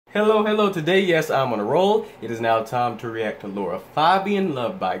Hello, hello. Today, yes, I'm on a roll. It is now time to react to LARA FABIAN,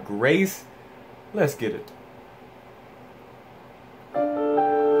 Loved by Grace. Let's get it.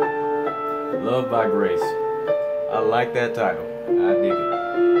 Loved by Grace. I like that title. I dig it.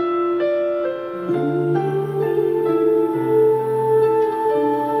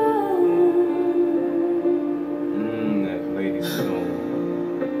 That lady's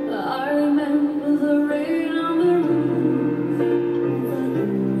song. I remember the rain on the roof,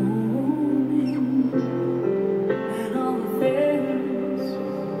 and all the things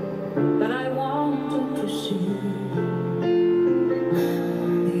that I wanted to see.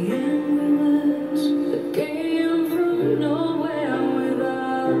 The endless that came from nowhere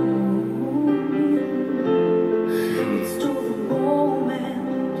without warning. It stole the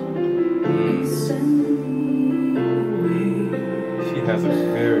moment and sent me away. She has a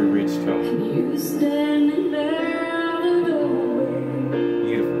very rich tone. You standing there out of the way,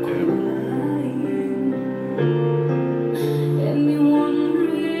 Beautiful too. and me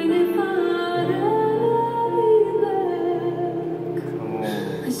wondering if I'd ever be back. Come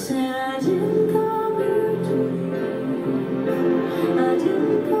on. I said I didn't come here to live. I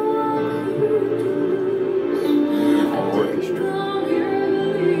didn't come here to lose. I didn't come here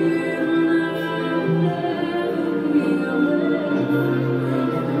believing that I'd never be away.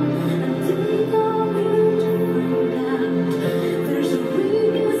 I didn't come here to find out there's a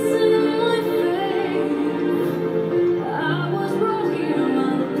weakness in my faith. I was brought here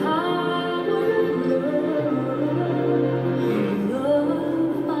by the power of love,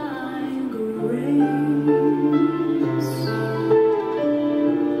 loved by grace.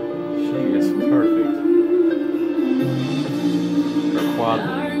 She is perfect. Her I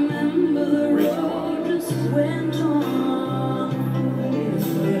quality. remember the Rich road quality. just went on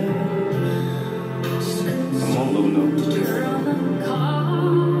forever. Come on, little note. Girl, the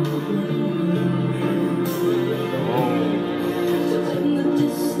car Come on. in the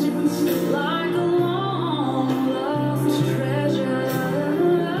distance like a long lost treasure.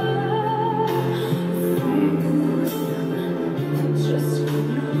 Just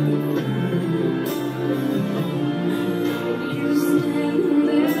couldn't be found. You standing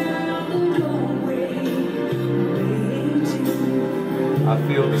there at the doorway, waiting. I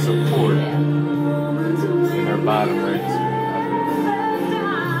feel the support And the moments in her bottom right. I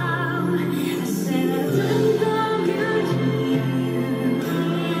feel I said I didn't come here to live.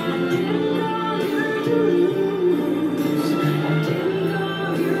 I didn't come here to lose. I didn't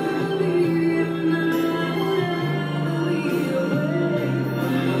come here believing that I would ever be away.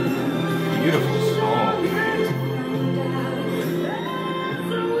 beautiful song.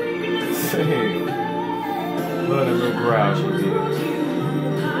 Sing. Love that little growl she did.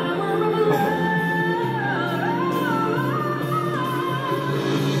 Come on.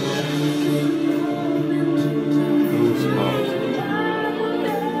 Goosebumps.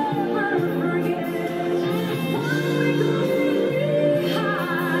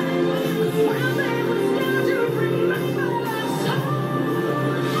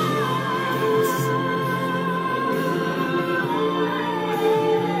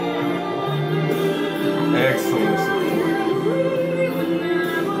 Excellent support.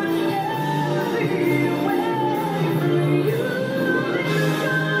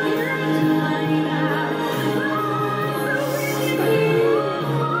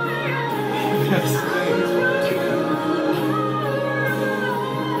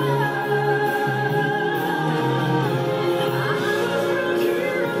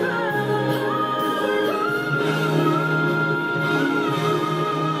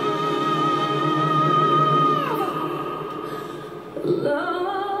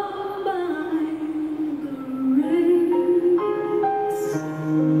 Loved by grace.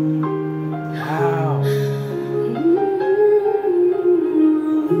 Wow.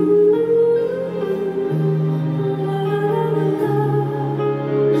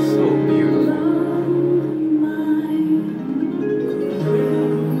 So beautiful.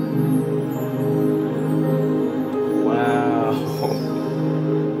 Wow.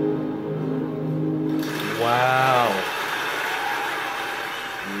 Wow.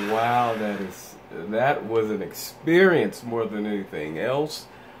 Wow, that was an experience more than anything else.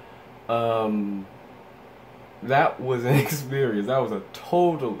 That was an experience. That was a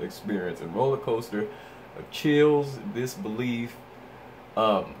total experience, a roller coaster of chills, disbelief,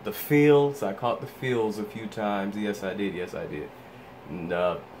 the feels. I caught the feels a few times. Yes, I did. Yes, I did. And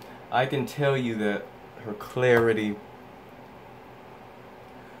I can tell you that her clarity,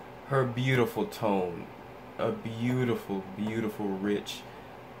 her beautiful tone, a beautiful, beautiful, rich,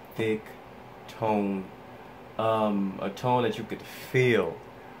 thick tone, a tone that you could feel,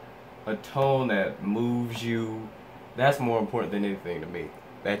 a tone that moves you. That's more important than anything to me.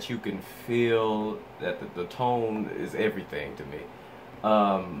 That you can feel that the tone is everything to me.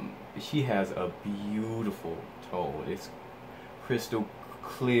 She has a beautiful tone. It's crystal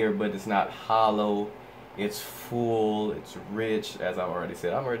clear, but it's not hollow. It's full. It's rich, as I've already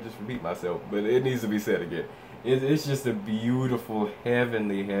said. I'm already just repeat myself, but it needs to be said again. It's just a beautiful,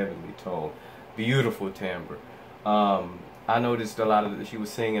 heavenly tone. Beautiful timbre. I noticed a lot of she was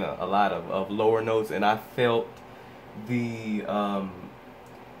singing a lot of lower notes, and I felt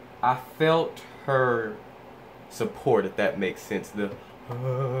I felt her support, if that makes sense.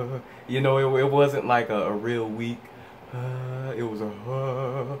 You know, it wasn't like a real weak. It was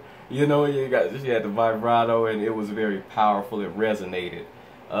a. You know, she had the vibrato, and it was very powerful. It resonated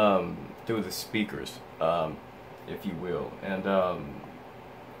through the speakers, if you will, and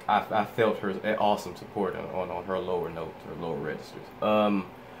I felt her awesome support on her lower notes, her lower registers.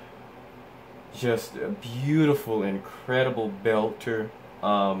 Just a beautiful, incredible belter.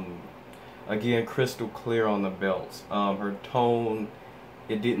 Again, crystal clear on the belts. Her tone,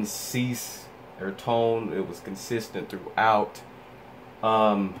 it didn't cease. Her tone, it was consistent throughout.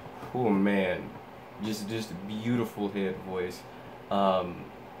 Oh man, just a beautiful head voice.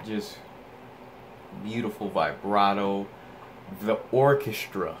 Just beautiful vibrato. The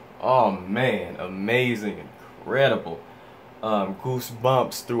orchestra, oh man, amazing, incredible.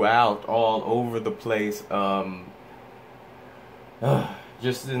 Goosebumps throughout, all over the place.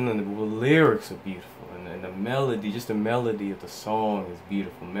 Just in the lyrics are beautiful, and the melody, just the melody of the song is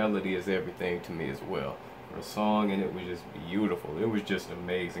beautiful. Melody is everything to me as well. For a song, and it was just beautiful. It was just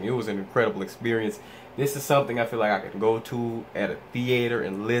amazing. It was an incredible experience. This is something I feel like I can go to at a theater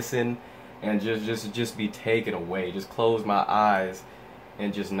and listen, and just be taken away. Just close my eyes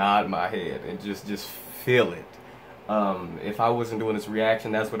and just nod my head and just feel it. If I wasn't doing this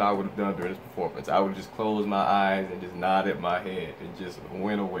reaction, that's what I would have done during this performance. I would just close my eyes and just nod at my head and just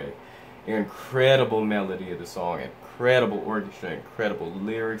went away. Incredible melody of the song, incredible orchestra, incredible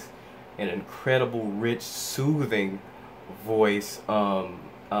lyrics, an incredible, rich, soothing voice.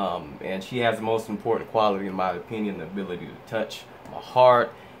 And she has the most important quality, in my opinion, the ability to touch my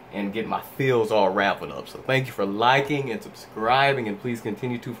heart and get my feels all wrapped up. So thank you for liking and subscribing, and please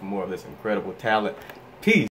continue to for more of this incredible talent. Peace.